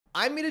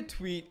I made a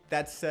tweet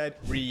that said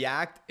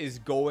React is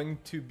going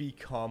to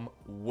become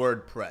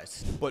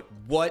WordPress. But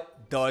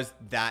what does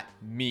that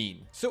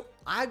mean? So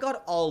I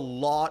got a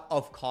lot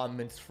of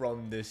comments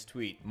from this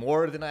tweet,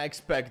 more than I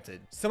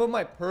expected. Some of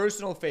my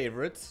personal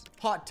favorites: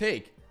 hot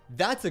take,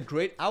 that's a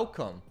great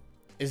outcome.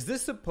 Is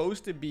this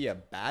supposed to be a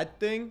bad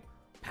thing?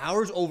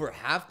 Powers over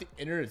half the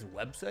internet's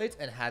websites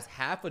and has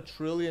 $500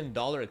 billion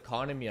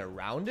economy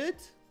around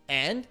it?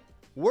 And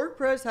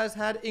WordPress has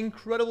had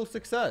incredible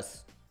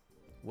success.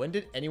 When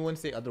did anyone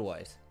say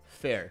otherwise?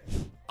 Fair.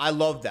 I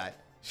love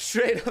that.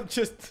 Straight up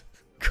just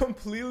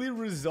completely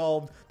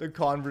resolved the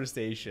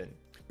conversation.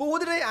 But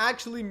what did I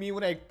actually mean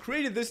when I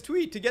created this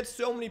tweet to get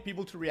so many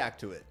people to react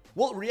to it?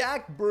 Well,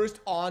 React burst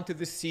onto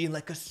the scene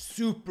like a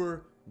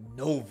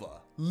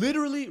supernova,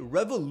 literally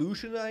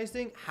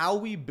revolutionizing how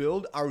we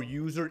build our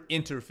user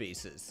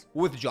interfaces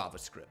with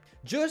JavaScript.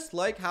 Just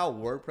like how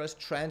WordPress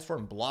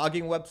transformed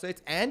blogging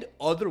websites and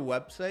other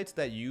websites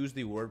that use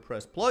the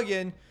WordPress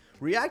plugin,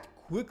 React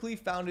quickly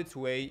found its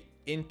way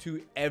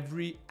into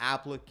every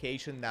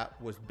application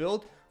that was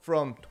built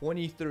from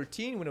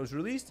 2013 when it was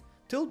released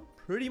till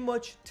pretty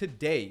much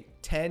today,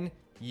 10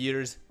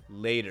 years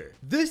later.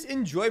 This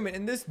enjoyment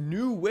and this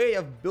new way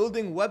of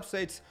building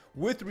websites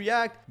with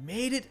React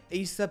made it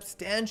a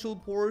substantial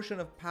portion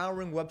of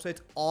powering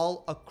websites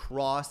all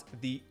across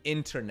the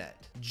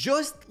internet.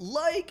 Just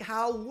like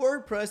how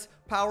WordPress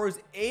powers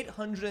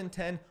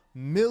 810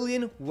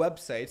 million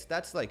websites,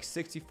 that's like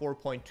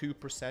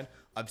 64.2%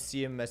 of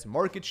CMS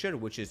market share,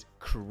 which is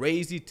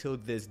crazy till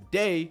this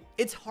day.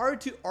 It's hard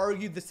to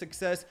argue the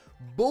success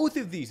both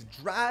of these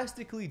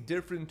drastically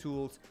different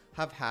tools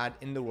have had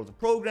in the world of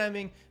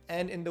programming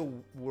and in the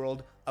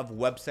world of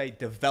website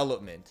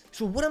development.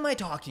 So what am I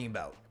talking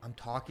about? I'm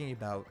talking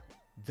about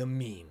the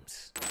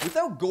memes.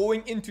 Without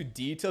going into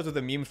details of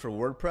the memes for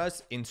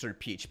WordPress, insert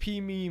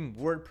PHP meme,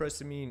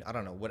 WordPress meme, I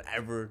don't know,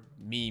 whatever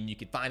meme you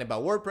could find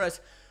about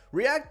WordPress,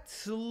 React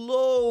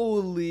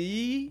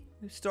slowly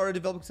started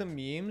developing some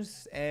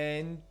memes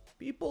and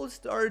people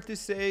started to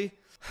say,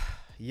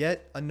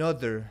 yet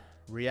another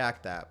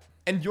React app.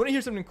 And you want to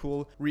hear something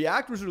cool?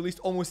 React was released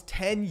almost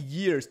 10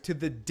 years to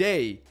the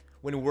day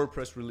when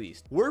WordPress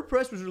released.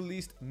 WordPress was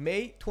released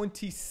May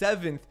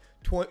 27th,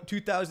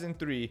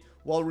 2003,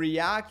 while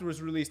React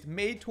was released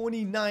May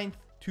 29th,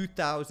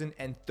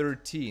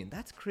 2013.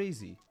 That's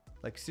crazy.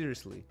 Like,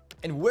 seriously.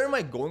 And where am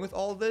I going with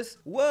all of this?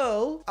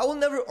 Well, I will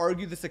never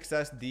argue the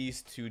success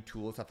these two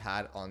tools have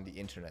had on the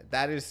internet.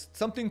 That is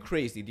something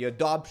crazy. The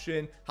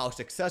adoption, how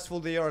successful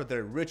they are,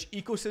 their rich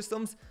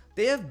ecosystems.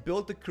 They have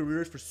built the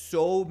careers for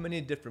so many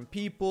different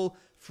people,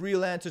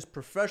 freelancers,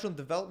 professional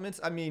developments.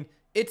 I mean,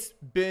 it's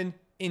been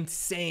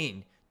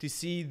insane to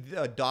see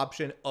the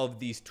adoption of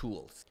these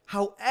tools.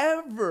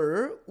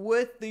 However,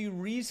 with the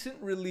recent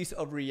release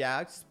of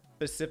React,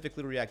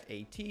 specifically React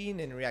 18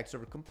 and React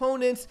Server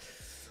Components,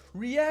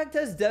 React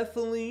has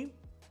definitely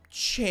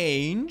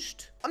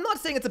changed. I'm not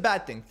saying it's a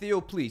bad thing. Theo,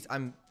 please.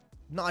 I'm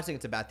not saying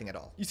it's a bad thing at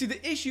all. You see,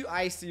 the issue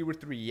I see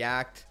with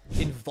React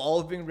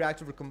involving React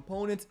Server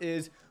Components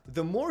is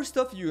the more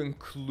stuff you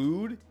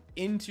include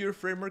into your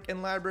framework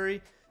and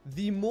library,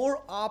 the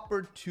more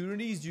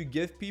opportunities you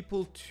give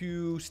people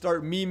to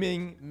start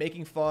memeing,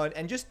 making fun,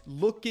 and just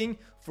looking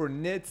for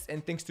nits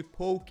and things to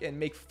poke and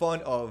make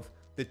fun of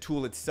the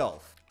tool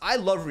itself. I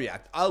love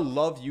React. I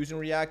love using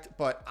React,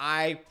 but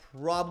I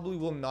probably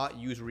will not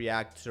use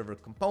React Server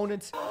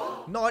Components.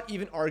 Not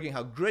even arguing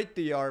how great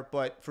they are,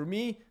 but for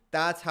me,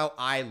 that's how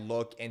I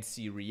look and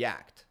see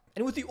React.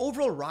 And with the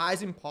overall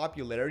rise in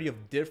popularity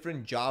of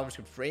different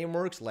JavaScript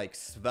frameworks like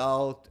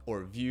Svelte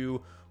or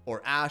Vue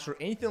or Ash or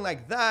anything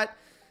like that,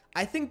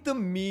 I think the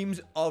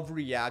memes of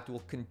React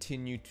will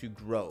continue to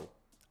grow.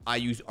 I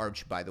use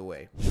Arch, by the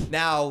way.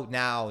 Now.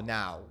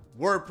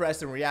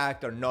 WordPress and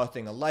React are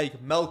nothing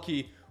alike.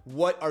 Melky,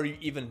 what are you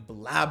even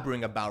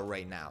blabbering about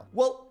right now?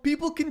 Well,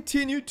 people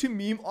continue to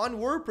meme on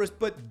WordPress,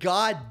 but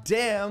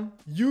goddamn,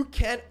 you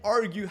can't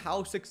argue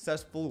how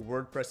successful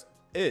WordPress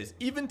is.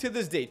 Even to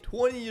this day,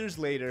 20 years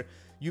later,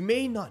 you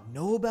may not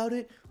know about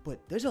it, but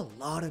there's a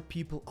lot of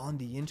people on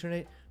the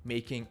internet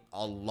making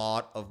a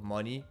lot of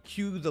money.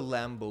 Cue the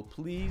Lambo,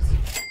 please,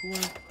 who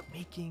are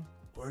making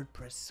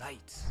WordPress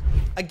sites.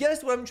 I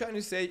guess what I'm trying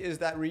to say is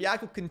that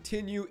React will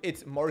continue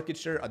its market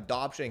share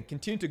adoption and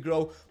continue to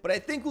grow, but I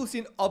think we'll see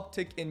an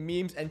uptick in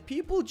memes and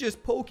people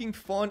just poking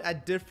fun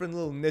at different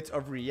little nits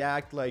of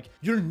React, like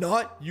you're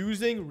not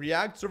using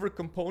React Server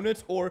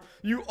Components, or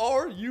you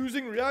are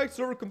using React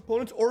Server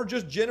Components, or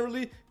just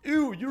generally,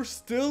 ew, you're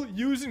still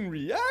using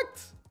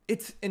React?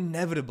 It's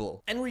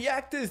inevitable. And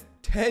React is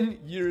 10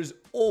 years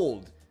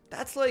old.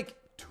 That's like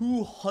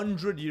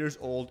 200 years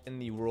old in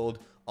the world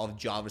of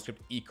JavaScript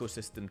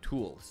ecosystem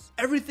tools.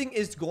 Everything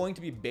is going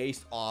to be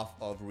based off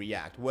of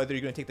React, whether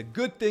you're going to take the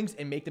good things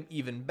and make them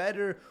even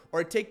better,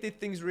 or take the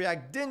things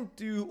React didn't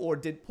do or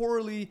did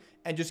poorly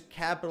and just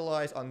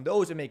capitalize on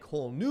those and make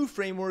whole new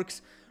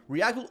frameworks.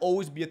 React will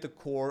always be at the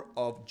core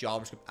of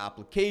JavaScript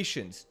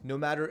applications, no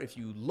matter if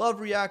you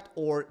love React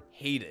or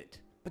hate it.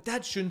 But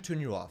that shouldn't turn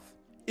you off.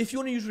 If you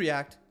want to use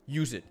React,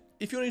 use it.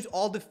 If you want to use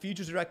all the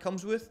features React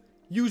comes with,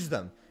 use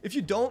them. If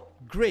you don't,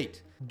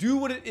 great. Do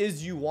what it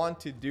is you want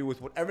to do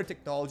with whatever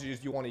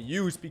technologies you want to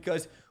use,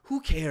 because who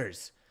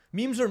cares?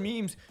 Memes are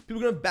memes.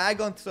 People are going to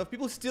bag on stuff.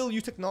 People still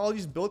use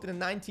technologies built in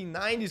the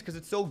 1990s because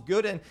it's so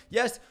good. And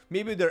yes,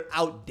 maybe they're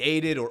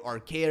outdated or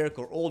archaic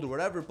or old or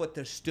whatever, but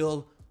they're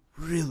still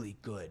really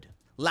good.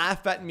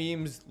 Laugh at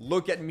memes,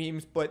 look at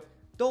memes, but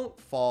don't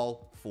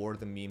fall for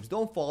the memes.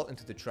 Don't fall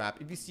into the trap.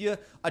 If you see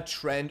a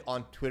trend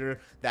on Twitter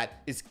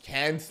that is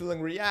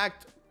canceling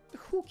React,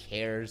 who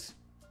cares?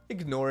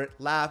 Ignore it,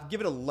 laugh,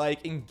 give it a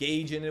like,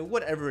 engage in it,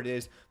 whatever it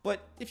is.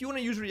 But if you want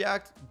to use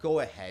React,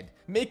 go ahead.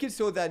 Make it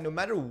so that no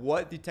matter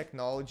what the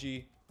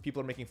technology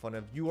people are making fun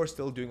of, you are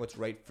still doing what's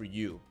right for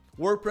you.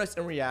 WordPress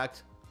and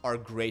React are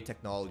great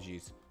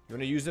technologies. You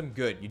want to use them?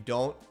 Good. You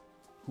don't?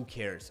 Who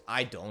cares?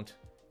 I don't.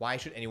 Why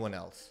should anyone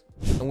else?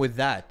 And with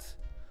that,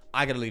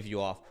 I gotta leave you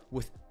off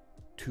with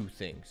two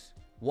things.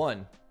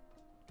 One,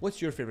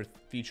 what's your favorite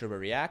feature of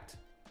React?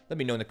 Let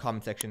me know in the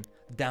comment section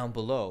down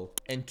below.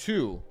 And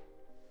two,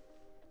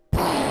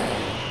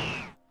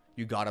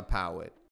 you gotta pow it.